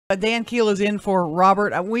Dan Keel is in for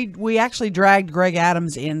Robert. We actually dragged Greg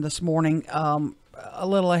Adams in this morning, a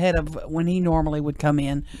little ahead of when he normally would come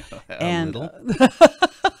in,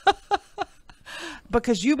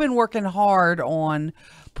 because you've been working hard on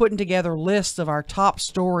putting together lists of our top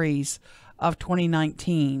stories of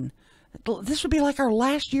 2019. This would be like our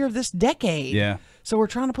last year of this decade. Yeah. So we're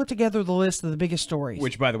trying to put together the list of the biggest stories.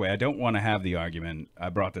 Which, by the way, I don't want to have the argument. I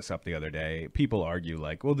brought this up the other day. People argue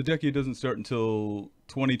like, well, the decade doesn't start until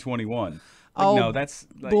 2021. Like, oh, no, that's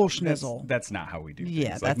like, bullschnizzle. That's not how we do things.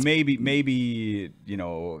 Yeah, like that's... maybe you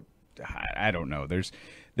know, I don't know.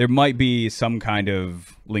 There might be some kind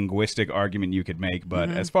of linguistic argument you could make, but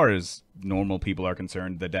as far as normal people are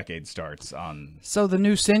concerned, the decade starts on. So the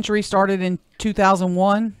new century started in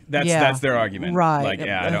 2001. That's their argument, right? Like,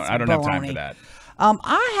 yeah, I don't have time for that.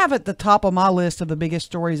 I have at the top of my list of the biggest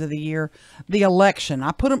stories of the year the election.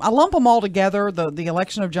 I lump them all together. The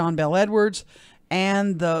election of John Bel Edwards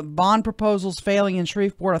and the bond proposals failing in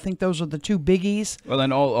Shreveport. I think those are the two biggies. Well,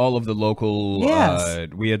 and all of the local, yes.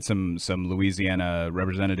 We had some Louisiana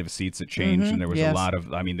representative seats that changed, and there was a lot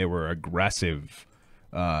of, I mean, there were aggressive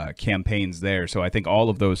campaigns there. So I think all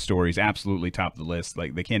of those stories absolutely top the list.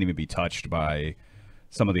 Like, they can't even be touched by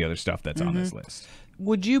some of the other stuff that's on this list.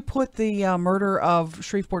 Would you put the murder of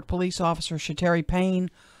Shreveport police officer Shateri Payne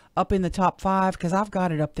up in the top 5? Because I've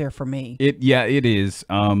got it up there for me. Yeah, it is.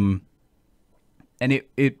 And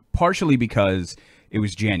it partially because it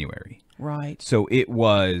was January. Right. So it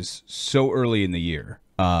was so early in the year.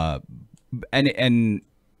 And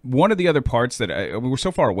one of the other parts that we're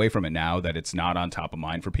so far away from it now that it's not on top of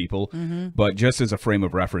mind for people. But just as a frame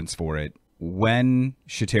of reference for it, when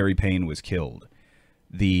Shateri Payne was killed,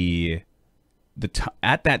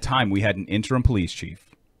 at that time, we had an interim police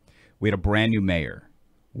chief. We had a brand new mayor.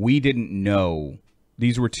 We didn't know.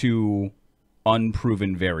 These were two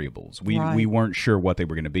unproven variables. We weren't sure what they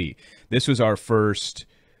were going to be. This was our first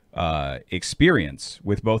experience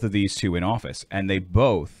with both of these two in office, and they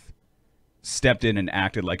both stepped in and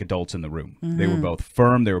acted like adults in the room. They were both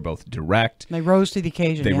firm. They were both direct. They rose to the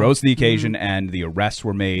occasion. They rose to the occasion, and the arrests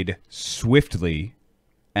were made swiftly,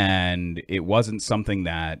 and it wasn't something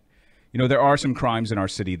that... You know, there are some crimes in our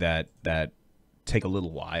city that take a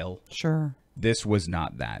little while. Sure. This was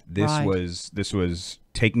not that. This was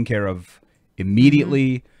taken care of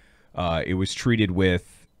immediately. It was treated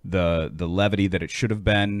with the levity that it should have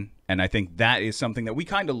been, and I think that is something that we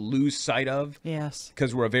kind of lose sight of. Yes.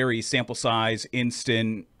 Because we're a very sample size,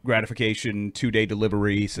 instant gratification, 2-day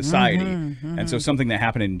delivery society, and so something that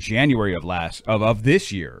happened in January of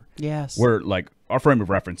this year. Yes. We're like. Our frame of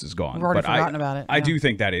reference is gone. We've already forgotten about it. I do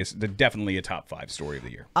think that is definitely a top 5 story of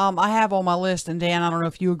the year. I have on my list, and Dan, I don't know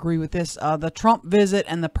if you agree with this, the Trump visit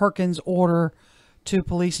and the Perkins order to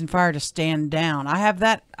police and fire to stand down. I have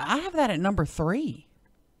that at number 3.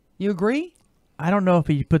 You agree? I don't know if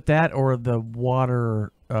you put that or the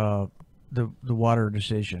water the water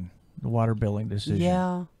decision, the water billing decision.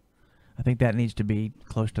 Yeah. I think that needs to be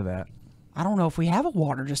close to that. I don't know if we have a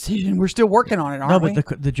water decision. We're still working on it, aren't we? No,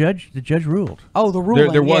 but the judge ruled. Oh, the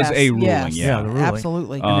ruling. There was a ruling. Yes. Yeah, the ruling.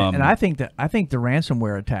 Absolutely. And I think the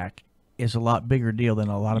ransomware attack is a lot bigger deal than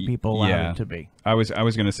a lot of people allow it to be. I was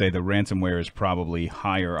going to say the ransomware is probably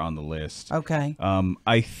higher on the list. Okay.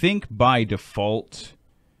 I think by default,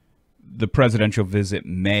 the presidential visit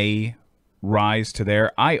may rise to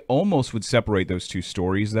there. I almost would separate those two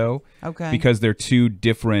stories, though. Okay. Because they're two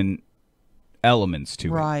different elements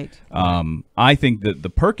to it. I think that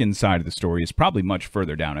the Perkins side of the story is probably much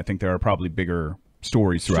further down. I think there are probably bigger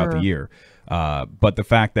stories throughout the year. But the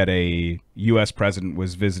fact that a U.S. president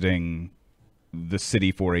was visiting the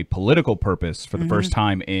city for a political purpose for the first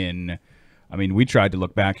time in, I mean, we tried to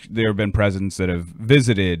look back. There have been presidents that have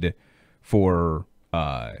visited for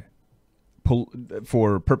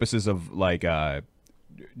purposes of like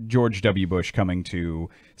George W. Bush coming to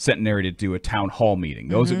Centenary to do a town hall meeting.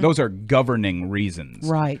 Those are governing reasons.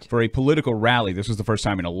 Right. For a political rally, this was the first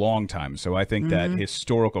time in a long time. So I think that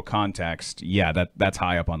historical context, that's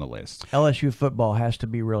high up on the list. LSU football has to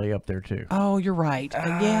be really up there too. Oh, you're right.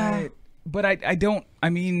 Yeah. But I don't. I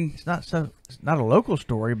mean, it's not a local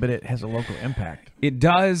story, but it has a local impact. It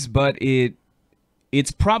does, but it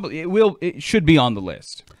should be on the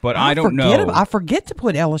list. But I don't know. I forget to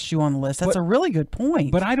put LSU on the list. That's a really good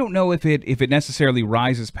point. But I don't know if it necessarily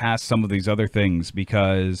rises past some of these other things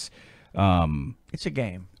because it's a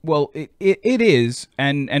game. Well, it is,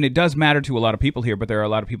 and it does matter to a lot of people here, but there are a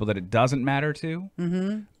lot of people that it doesn't matter to.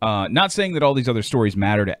 Not saying that all these other stories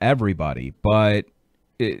matter to everybody, but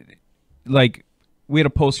like we had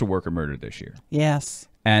a postal worker murdered this year. Yes.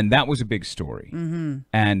 And that was a big story.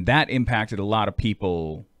 And that impacted a lot of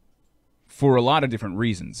people for a lot of different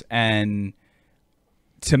reasons. And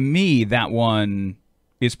to me, that one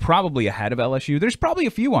is probably ahead of LSU. There's probably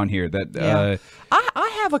a few on here that I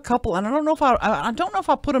have a couple, and I don't know if I don't know if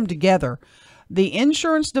I put them together. The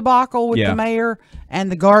insurance debacle with the mayor and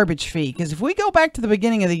the garbage fee. Because if we go back to the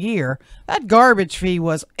beginning of the year, that garbage fee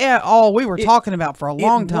was all we were talking about for a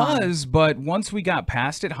long time. It was, but once we got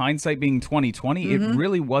past it, hindsight being 2020, it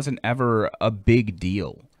really wasn't ever a big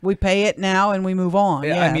deal. We pay it now and we move on.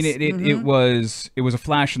 Yes. I mean, it was a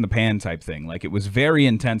flash in the pan type thing. Like, it was very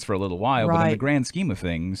intense for a a while, but in the grand scheme of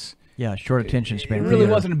things, short attention span. It really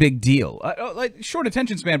wasn't a big deal. Like short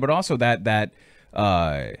attention span, but also that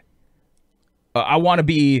I want to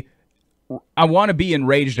be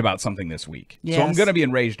enraged about something this week. Yes. So I'm going to be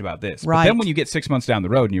enraged about this. Right. But then when you get 6 months down the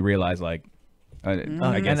road and you realize, like, I guess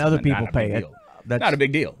and other people pay it. That's not a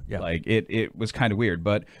big deal. Yeah. Like, it was kind of weird.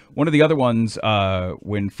 But one of the other ones,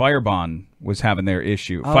 when Firebond was having their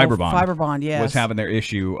issue, Fiberbond, yes, was having their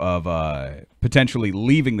issue of potentially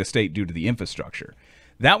leaving the state due to the infrastructure.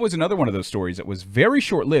 That was another one of those stories that was very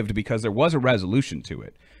short-lived because there was a resolution to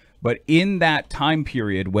it. But in that time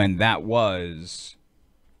period when that was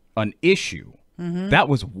an issue, that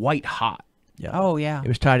was white hot. Yeah. Oh, yeah. It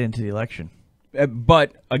was tied into the election.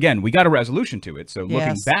 But, again, we got a resolution to it. So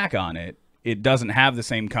looking back on it, it doesn't have the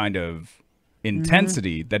same kind of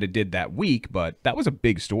intensity that it did that week, but that was a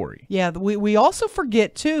big story. Yeah, we also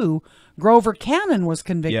forget, too, Grover Cannon was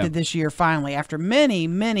convicted this year, finally, after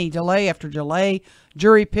many delay after delay.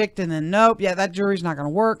 Jury picked, and then, nope, that jury's not going to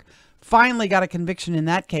work. Finally got a conviction in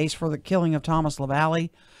that case for the killing of Thomas LaValle.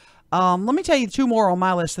 Let me tell you two more on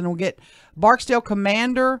my list, and we'll get Barksdale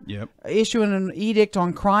Commander issuing an edict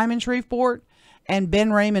on crime in Shreveport, and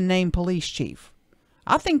Ben Raymond named police chief.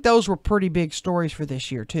 I think those were pretty big stories for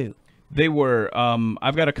this year, too. They were.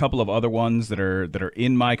 I've got a couple of other ones that are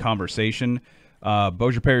in my conversation.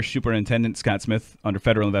 Bossier Parish Superintendent Scott Smith under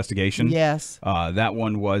federal investigation. Yes. That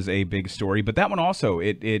one was a big story, but that one also,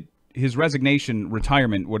 his resignation,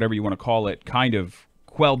 retirement, whatever you want to call it, kind of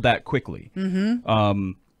quelled that quickly.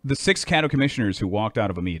 The 6 county commissioners who walked out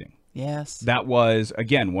of a meeting. Yes. That was,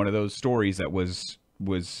 again, one of those stories that was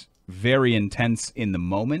very intense in the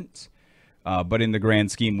moment, but in the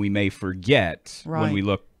grand scheme, we may forget when we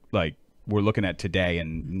look, like, we're looking at today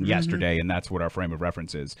and yesterday, and that's what our frame of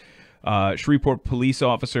reference is. Shreveport police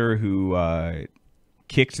officer who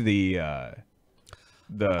kicked the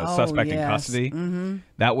suspect in custody.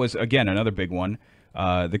 That was, again, another big one.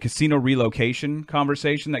 The casino relocation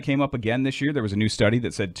conversation that came up again this year. There was a new study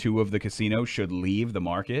that said 2 of the casinos should leave the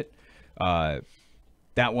market. That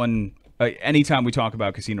one, anytime we talk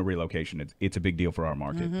about casino relocation, it's a big deal for our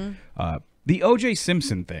market. The O.J.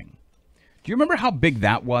 Simpson thing. Do you remember how big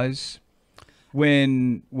that was?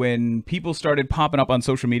 When people started popping up on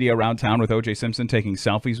social media around town with O.J. Simpson taking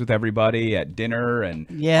selfies with everybody at dinner and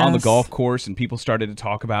on the golf course, and people started to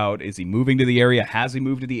talk about, is he moving to the area? Has he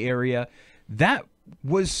moved to the area? That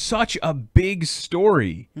was such a big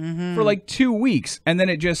story for like 2 weeks, and then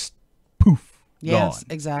it just poof, yes, gone.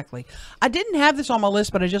 Exactly. I didn't have this on my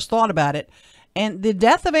list, but I just thought about it. And the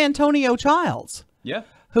death of Antonio Childs. Yeah.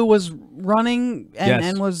 Who was running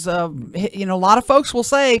and was, a lot of folks will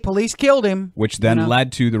say police killed him. Which then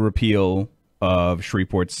led to the repeal of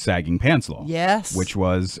Shreveport's sagging pants law. Yes. Which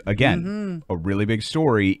was, again, a really big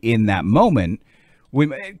story in that moment.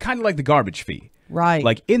 Kind of like the garbage fee. Right.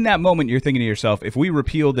 Like, in that moment, you're thinking to yourself, if we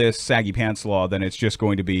repeal this saggy pants law, then it's just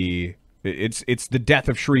going to be, it's the death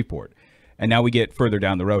of Shreveport. And now we get further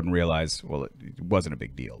down the road and realize, well, it wasn't a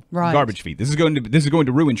big deal. Right. Garbage fee. This is going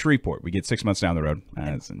to ruin Shreveport. We get 6 months down the road.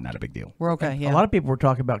 It's not a big deal. We're okay. Yeah. A lot of people were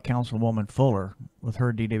talking about Councilwoman Fuller with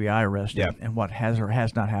her DWI arrest and what has or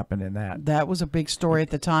has not happened in that. That was a big story at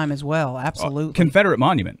the time as well. Absolutely. Confederate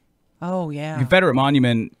Monument. Oh, yeah. Confederate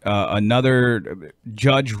Monument, another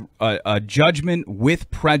judgment with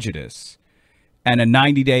prejudice and a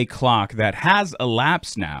 90-day clock that has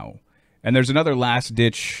elapsed now. And there's another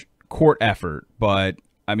last-ditch court effort, but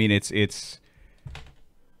I mean, it's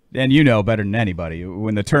and you know better than anybody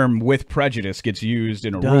when the term with prejudice gets used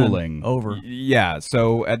in a ruling. Over. Yeah.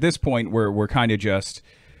 So at this point, we're kind of just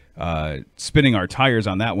spinning our tires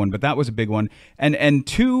on that one, but that was a big one. And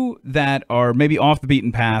 2 that are maybe off the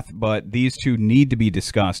beaten path, but these 2 need to be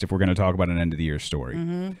discussed if we're going to talk about an end of the year story.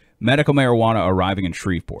 Medical marijuana arriving in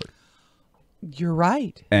Shreveport. You're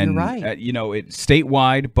right. And, You're right. It's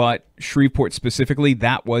statewide, but Shreveport specifically,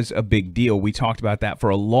 that was a big deal. We talked about that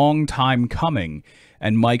for a long time coming,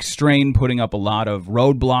 and Mike Strain putting up a lot of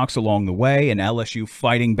roadblocks along the way, and LSU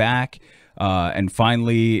fighting back, and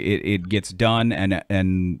finally it gets done,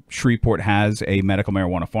 and Shreveport has a medical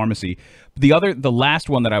marijuana pharmacy. The last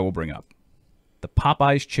one that I will bring up, the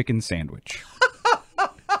Popeyes chicken sandwich.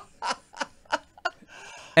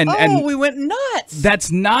 And we went nuts. that's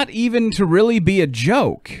not even to really be a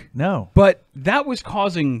joke. No. But that was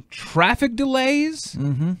causing traffic delays.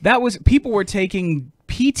 That was people were taking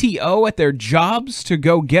PTO at their jobs to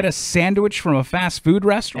go get a sandwich from a fast food In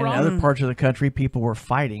restaurant. other parts of the country, people were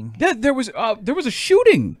fighting. There was a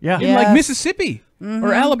shooting Yeah. in like Yes. Mississippi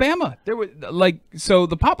or Alabama. There was so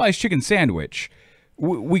the Popeyes chicken sandwich.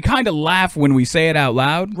 We kind of laugh when we say it out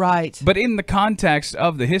loud, Right. But in the context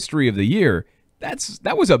of the history of the year,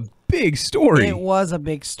 that was a big story. It was a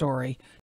big story.